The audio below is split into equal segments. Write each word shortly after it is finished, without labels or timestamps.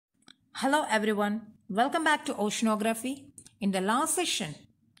Hello everyone, welcome back to Oceanography. In the last session,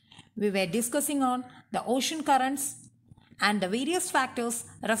 we were discussing on the ocean currents and the various factors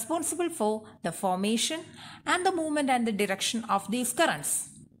responsible for the formation and the movement and the direction of these currents.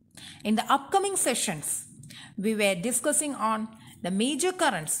 In the upcoming sessions, we were discussing on the major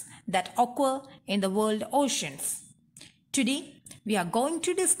currents that occur in the world oceans. Today, we are going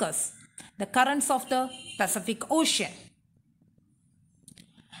to discuss the currents of the Pacific Ocean.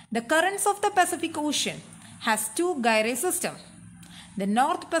 The currents of the Pacific Ocean has two gyre systems, the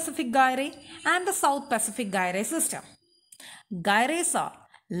North Pacific Gyre and the South Pacific Gyre system. Gyres are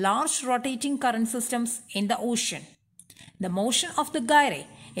large rotating current systems in the ocean. The motion of the gyre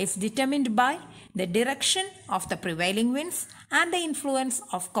is determined by the direction of the prevailing winds and the influence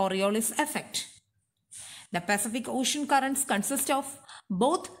of Coriolis effect. The Pacific Ocean currents consist of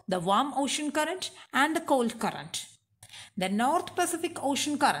both the warm ocean current and the cold current. The North Pacific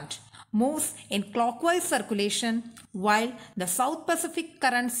Ocean current moves in clockwise circulation while the South Pacific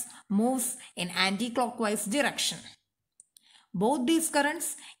currents moves in anti-clockwise direction. Both these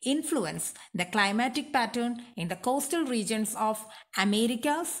currents influence the climatic pattern in the coastal regions of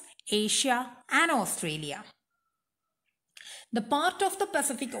Americas, Asia and Australia. The part of the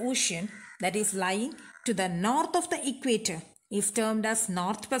Pacific Ocean that is lying to the north of the equator is termed as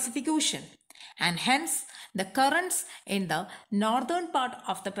North Pacific Ocean, and hence the currents in the northern part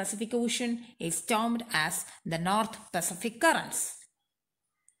of the Pacific Ocean is termed as the North Pacific currents.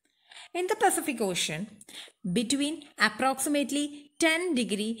 In the Pacific Ocean, between approximately 10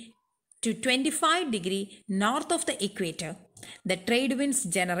 degree to 25 degree north of the equator, the trade winds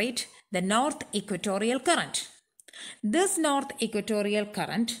generate the North Equatorial Current. This North Equatorial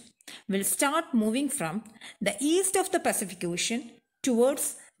Current will start moving from the east of the Pacific Ocean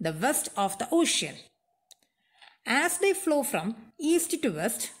towards the west of the ocean. As they flow from east to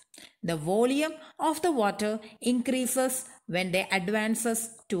west, the volume of the water increases when they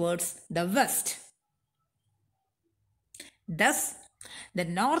advances towards the west. Thus, the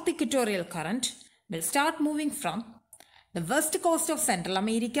North Equatorial Current will start moving from the west coast of Central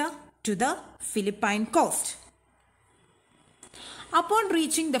America to the Philippine coast. Upon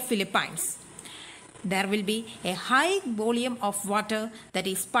reaching the Philippines, there will be a high volume of water that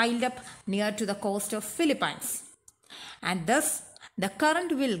is piled up near to the coast of Philippines. And thus, the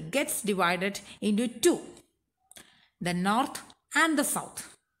current will get divided into two, the north and the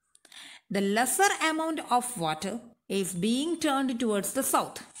south. The lesser amount of water is being turned towards the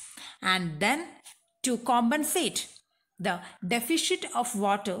south, and then to compensate the deficit of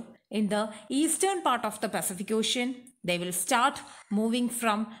water in the eastern part of the Pacific Ocean, they will start moving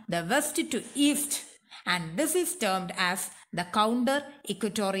from the west to east, and this is termed as the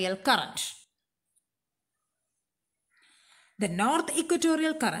counter-equatorial current. The North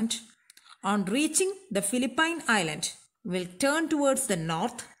Equatorial Current, on reaching the Philippine Island, will turn towards the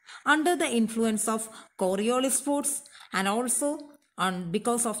north under the influence of Coriolis force and also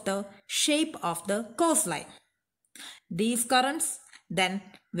because of the shape of the coastline. These currents then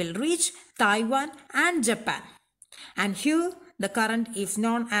will reach Taiwan and Japan, and here the current is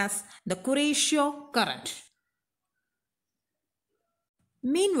known as the Kuroshio current.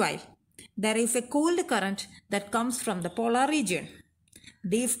 Meanwhile, there is a cold current that comes from the polar region.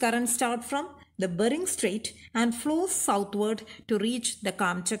 These currents start from the Bering Strait and flows southward to reach the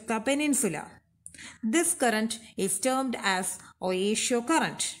Kamchatka Peninsula. This current is termed as Oishio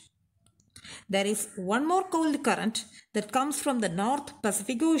current. There is one more cold current that comes from the North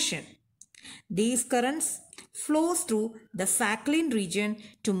Pacific Ocean. These currents flows through the Sakhalin region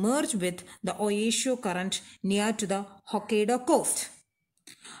to merge with the Oishio current near to the Hokkaido coast.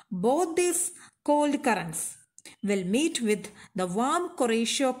 Both these cold currents will meet with the warm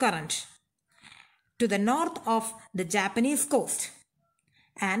Kuroshio current to the north of the Japanese coast,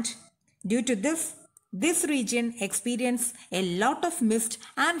 and due to this region experiences a lot of mist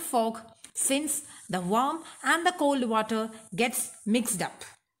and fog since the warm and the cold water gets mixed up.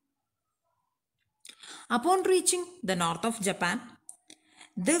 Upon reaching the north of Japan,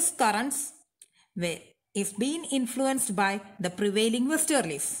 these currents is being influenced by the prevailing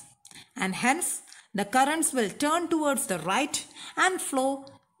westerlies, and hence the currents will turn towards the right and flow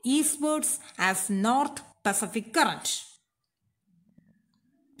eastwards as North Pacific Current.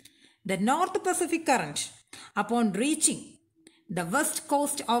 The North Pacific Current, upon reaching the west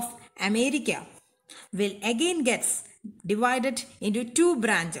coast of America, will again get divided into two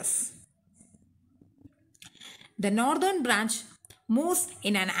branches. The northern branch moves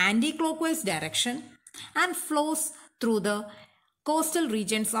in an anti-clockwise direction and flows through the coastal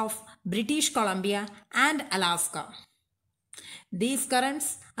regions of British Columbia and Alaska. These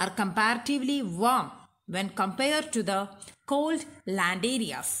currents are comparatively warm when compared to the cold land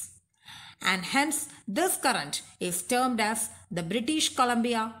areas, and hence this current is termed as the British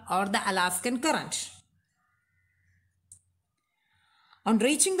Columbia or the Alaskan current. On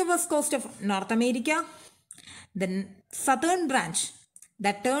reaching the west coast of North America, the southern branch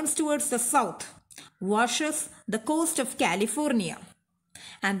that turns towards the south washes the coast of California,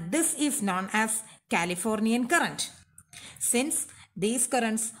 and this is known as Californian current. Since these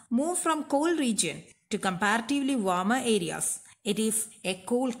currents move from cold region to comparatively warmer areas, it is a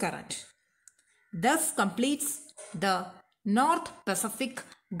cool current. Thus completes the North Pacific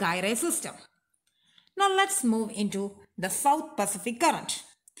Gyre system. Now let's move into the South Pacific current.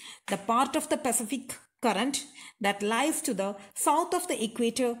 The part of the Pacific current that lies to the south of the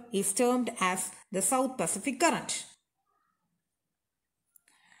equator is termed as the South Pacific current.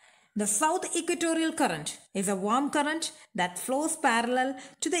 The South Equatorial current is a warm current that flows parallel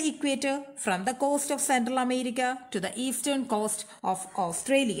to the equator from the coast of Central America to the eastern coast of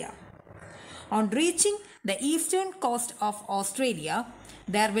Australia. On reaching the eastern coast of Australia,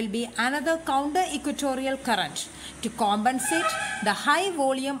 there will be another counter-equatorial current to compensate the high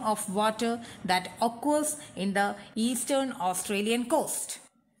volume of water that occurs in the eastern Australian coast.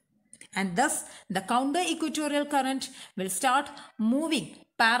 And thus, the counter-equatorial current will start moving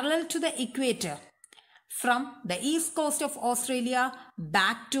parallel to the equator from the east coast of Australia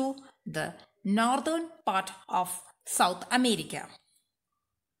back to the northern part of South America.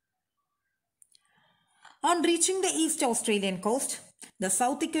 On reaching the East Australian coast, the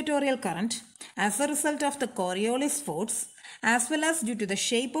South Equatorial current, as a result of the Coriolis force, as well as due to the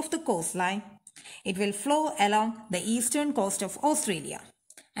shape of the coastline, it will flow along the eastern coast of Australia,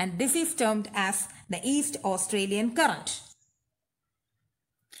 and this is termed as the East Australian current.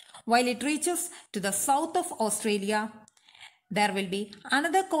 While it reaches to the south of Australia, there will be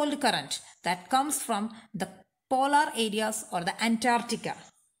another cold current that comes from the polar areas or the Antarctica,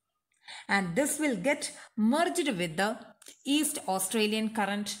 and this will get merged with the East Australian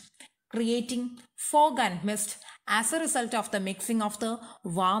current, creating fog and mist as a result of the mixing of the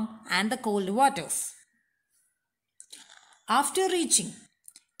warm and the cold waters. After reaching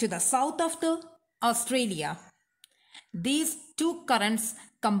to the south of the Australia, these two currents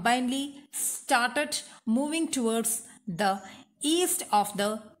combinedly started moving towards the east of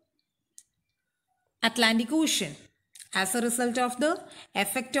the Atlantic Ocean as a result of the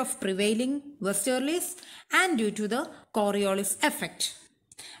effect of prevailing westerlies and due to the Coriolis effect.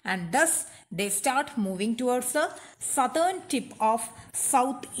 And thus they start moving towards the southern tip of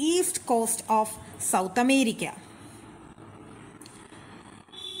southeast coast of South America.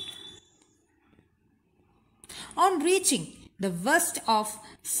 On reaching the west of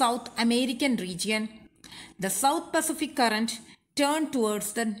South American region, the South Pacific current turned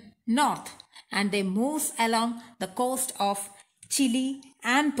towards the north and they move along the coast of Chile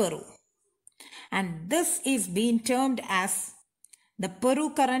and Peru. And this is being termed as the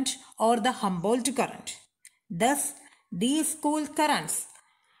Peru current or the Humboldt current. Thus, these cool currents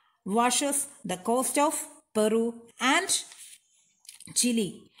washes the coast of Peru and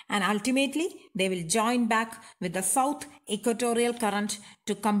Chile, and ultimately they will join back with the South Equatorial current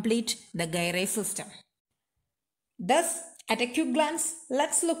to complete the Gyre system. Thus, at a quick glance,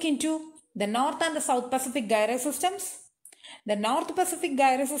 let's look into the North and the South Pacific Gyre systems. The North Pacific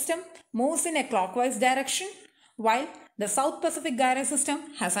Gyre system moves in a clockwise direction, while the South Pacific Gyre system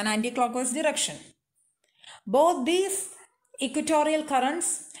has an anti-clockwise direction. Both these equatorial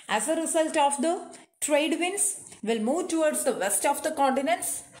currents, as a result of the trade winds, will move towards the west of the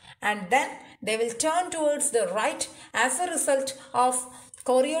continents, and then they will turn towards the right as a result of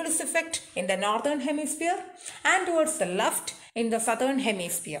Coriolis effect in the northern hemisphere and towards the left in the southern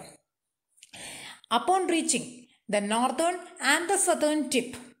hemisphere. Upon reaching the northern and the southern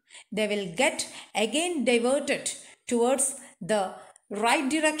tip, they will get again diverted towards the right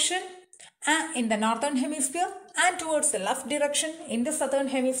direction in the northern hemisphere and towards the left direction in the southern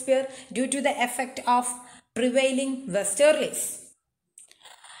hemisphere due to the effect of prevailing westerlies.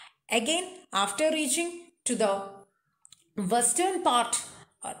 Again, after reaching to the western part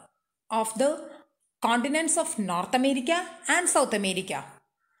of the continents of North America and South America,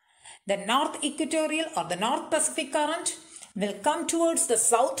 the North Equatorial or the North Pacific current will come towards the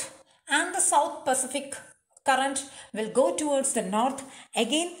south, and the South Pacific current will go towards the north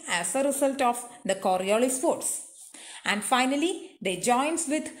again as a result of the Coriolis force. And finally, they joins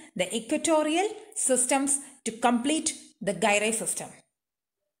with the equatorial systems to complete the Gyre system.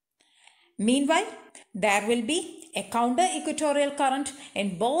 Meanwhile, there will be a counter-equatorial current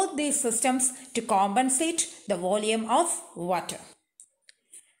in both these systems to compensate the volume of water.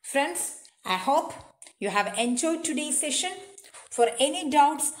 Friends, I hope you have enjoyed today's session. For any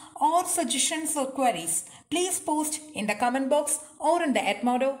doubts or suggestions or queries, please post in the comment box or in the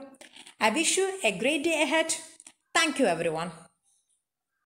Edmodo. I wish you a great day ahead. Thank you everyone.